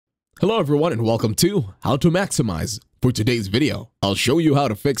Hello everyone and welcome to How to Maximize. For today's video, I'll show you how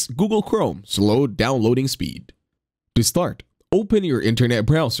to fix Google Chrome slow downloading speed. To start, open your internet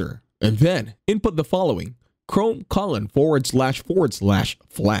browser and then input the following: Chrome : //flags.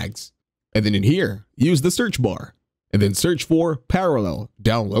 And then in here, use the search bar and then search for parallel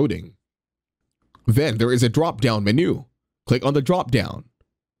downloading. Then there is a drop-down menu. Click on the drop-down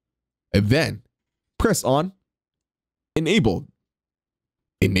and then press on Enabled.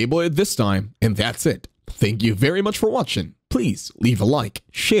 Enable it this time, and that's it. Thank you very much for watching. Please leave a like,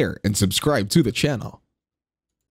 share, and subscribe to the channel.